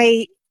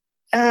 I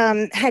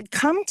had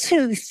come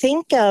to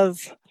think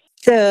of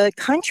the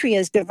country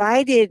as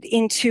divided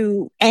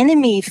into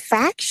enemy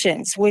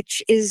factions,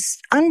 which is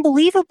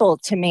unbelievable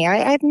to me.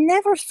 I've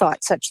never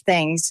thought such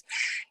things.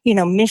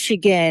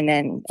 Michigan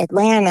and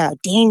Atlanta,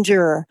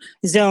 danger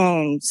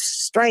zones,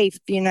 strife,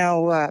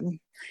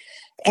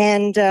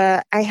 and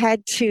I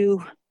had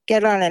to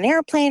get on an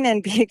airplane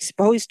and be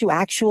exposed to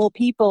actual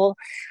people.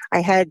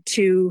 I had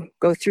to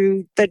go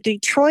through the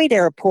Detroit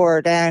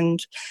airport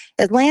and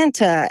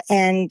Atlanta,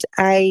 and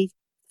I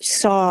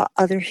saw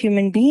other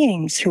human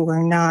beings who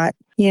were not,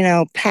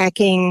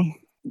 packing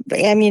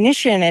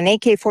ammunition and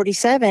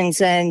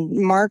AK-47s and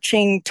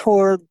marching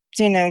toward,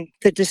 the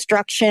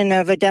destruction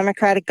of a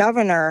Democratic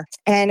governor.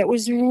 And it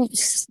was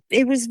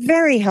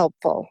very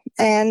helpful.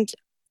 And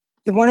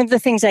one of the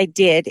things I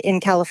did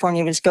in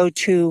California was go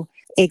to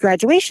a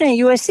graduation at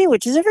USC,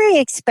 which is a very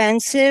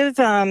expensive,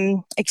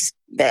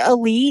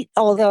 elite,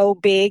 although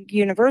big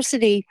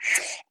university.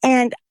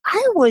 And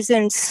I was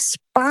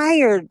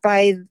inspired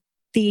by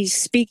these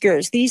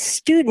speakers, these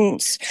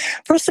students.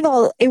 First of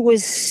all, it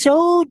was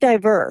so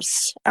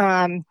diverse.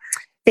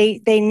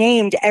 They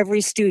named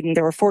every student.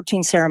 There were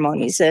 14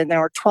 ceremonies, and there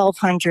were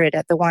 1,200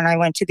 at the one I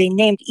went to. They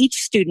named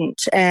each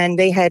student, and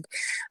they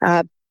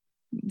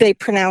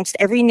pronounced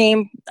every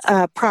name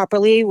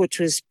properly, which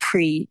was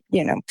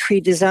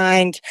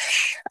pre-designed.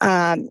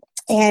 And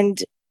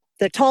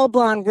the tall,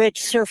 blonde,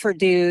 rich surfer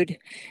dude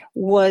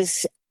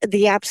was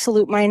the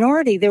absolute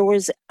minority. There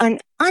was an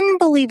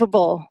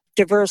unbelievable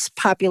diverse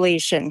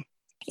population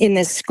in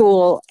this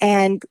school.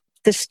 And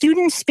the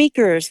student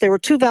speakers, there were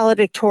two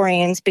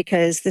valedictorians,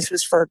 because this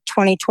was for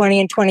 2020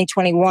 and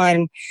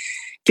 2021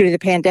 due to the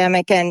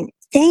pandemic. And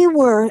they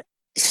were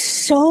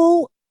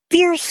so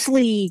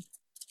fiercely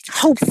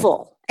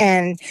hopeful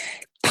and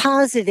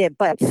positive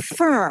but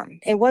firm.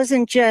 It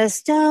wasn't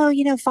just,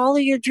 follow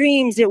your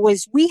dreams. It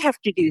was, we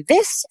have to do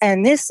this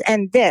and this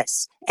and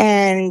this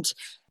and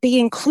be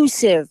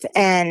inclusive.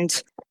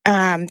 And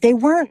they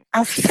weren't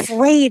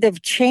afraid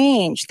of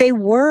change. They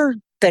were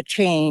the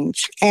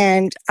change.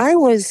 And I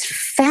was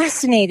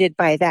fascinated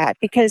by that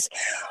because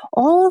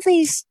all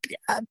these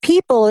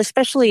people,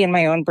 especially in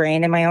my own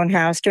brain, in my own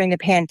house during the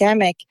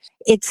pandemic,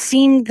 it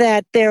seemed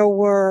that there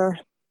were,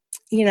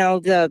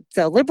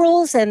 the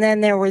liberals, and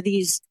then there were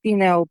these,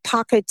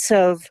 pockets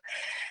of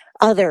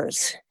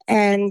others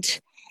and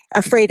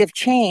afraid of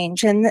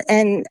change.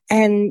 And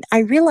I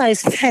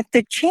realized that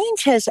the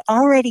change has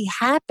already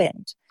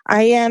happened.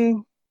 I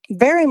am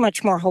very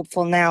much more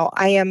hopeful now.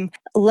 I am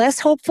less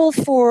hopeful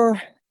for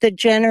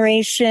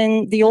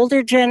the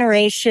older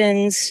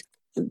generations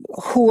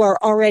who are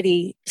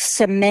already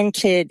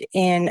cemented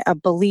in a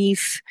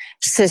belief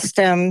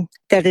system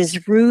that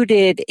is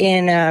rooted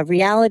in a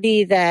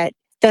reality that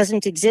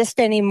doesn't exist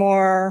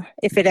anymore,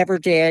 if it ever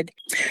did.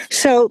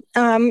 So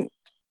I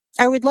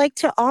would like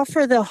to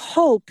offer the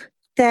hope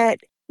that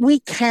we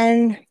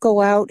can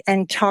go out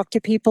and talk to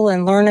people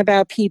and learn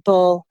about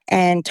people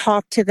and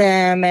talk to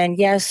them, and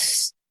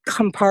yes,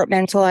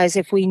 compartmentalize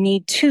if we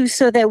need to,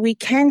 so that we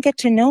can get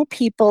to know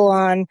people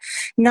on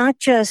not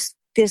just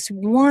this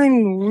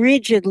one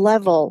rigid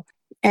level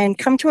and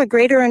come to a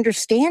greater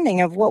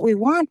understanding of what we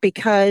want.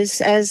 Because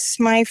as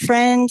my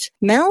friend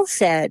Mel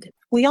said,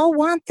 we all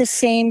want the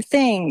same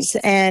things.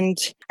 And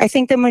I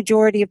think the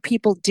majority of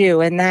people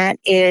do. And that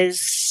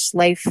is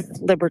life,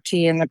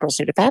 liberty, and the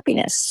pursuit of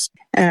happiness.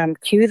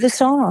 Cue the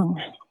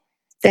song.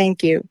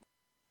 Thank you.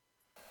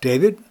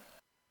 David?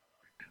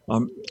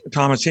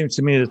 Tom, it seems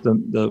to me that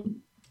the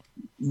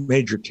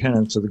major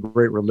tenets of the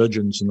great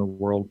religions in the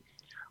world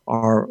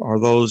are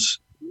those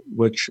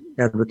which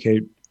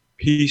advocate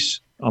peace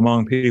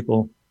among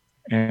people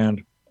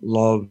and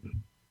love,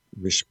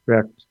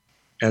 respect,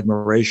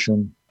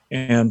 admiration.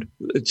 And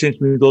it seems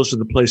to me those are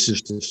the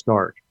places to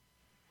start.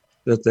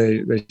 That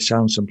they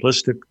sound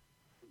simplistic,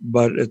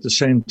 but at the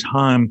same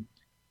time,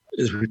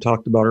 as we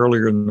talked about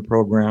earlier in the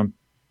program,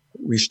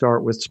 we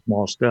start with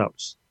small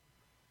steps.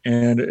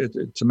 And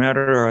it's a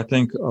matter, I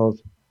think, of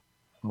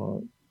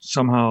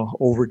somehow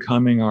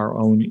overcoming our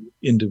own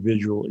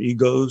individual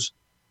egos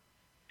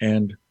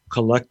and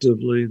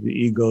collectively the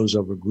egos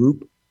of a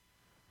group,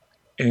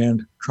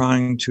 and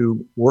trying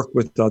to work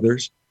with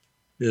others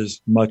as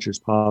much as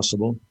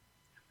possible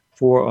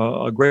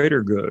for a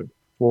greater good,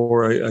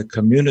 for a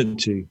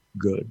community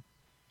good.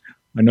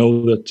 I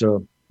know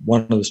that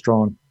one of the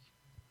strong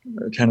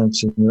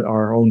tenets in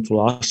our own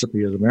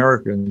philosophy as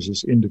Americans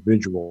is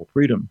individual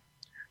freedom.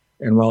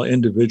 And while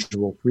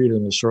individual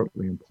freedom is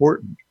certainly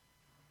important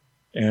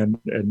and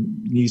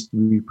needs to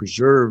be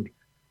preserved,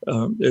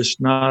 it's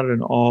not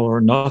an all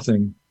or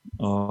nothing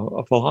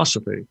a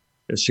philosophy.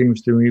 It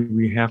seems to me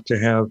we have to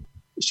have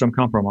some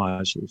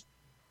compromises.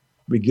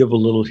 We give a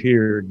little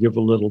here, give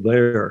a little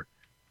there,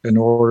 in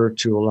order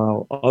to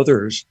allow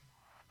others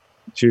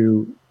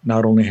to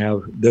not only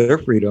have their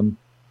freedom,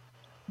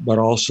 but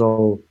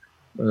also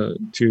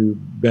to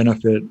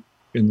benefit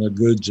in the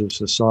goods of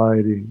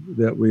society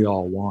that we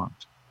all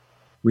want.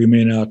 We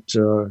may not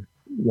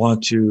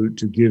want to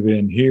give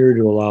in here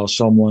to allow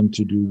someone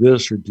to do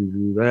this or to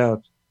do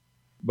that,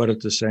 but at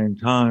the same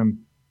time,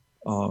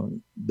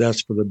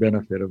 that's for the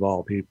benefit of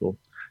all people.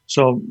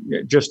 So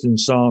just in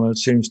sum, it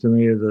seems to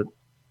me that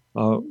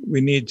we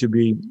need to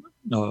be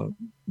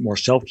more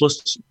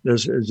selfless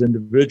as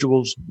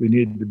individuals. We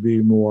need to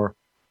be more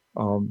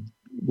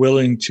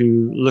willing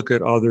to look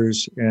at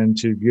others and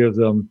to give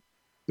them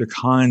the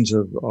kinds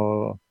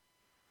of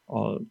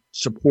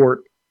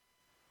support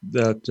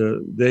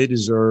that they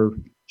deserve,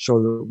 so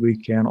that we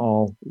can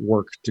all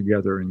work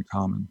together in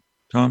common.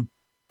 Tom?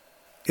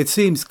 It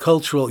seems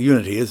cultural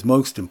unity is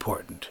most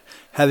important,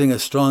 having a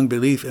strong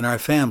belief in our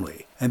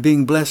family and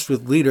being blessed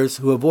with leaders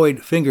who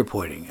avoid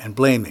finger-pointing and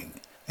blaming.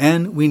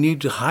 And we need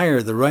to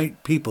hire the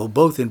right people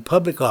both in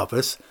public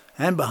office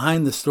and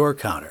behind the store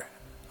counter.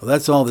 Well,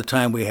 that's all the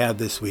time we have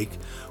this week.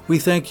 We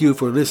thank you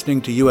for listening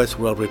to U.S.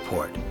 World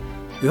Report.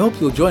 We hope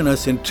you'll join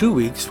us in 2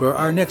 weeks for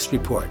our next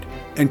report.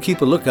 And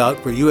keep a lookout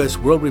for U.S.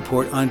 World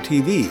Report on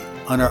TV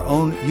on our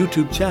own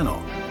YouTube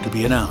channel to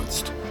be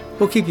announced.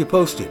 We'll keep you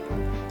posted.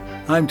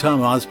 I'm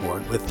Tom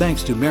Osborne, with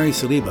thanks to Mary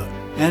Saliba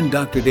and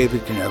Dr.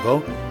 David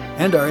Canervo,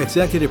 and our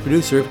executive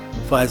producer,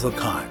 Faisal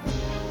Khan.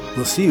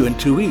 We'll see you in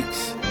 2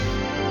 weeks.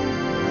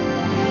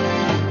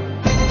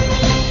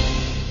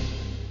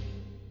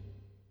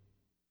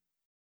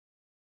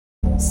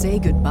 Say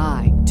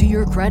goodbye to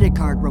your credit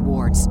card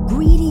rewards.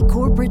 Greedy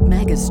corporate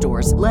mega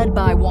stores, led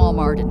by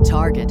Walmart and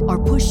Target,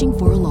 are pushing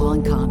for a law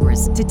in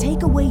Congress to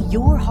take away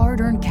your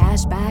hard-earned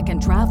cash back and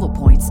travel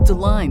points to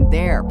line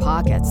their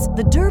pockets.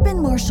 The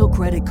Durbin-Marshall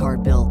credit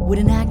card bill would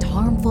enact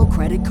harmful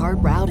credit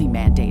card routing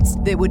mandates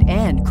that would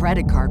end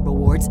credit card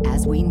rewards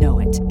as we know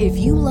it. If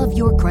you love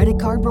your credit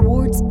card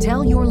rewards,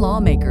 tell your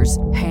lawmakers,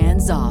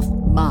 hands off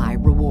my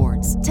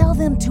rewards. Tell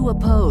them to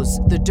oppose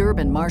the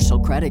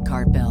Durbin-Marshall credit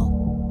card bill.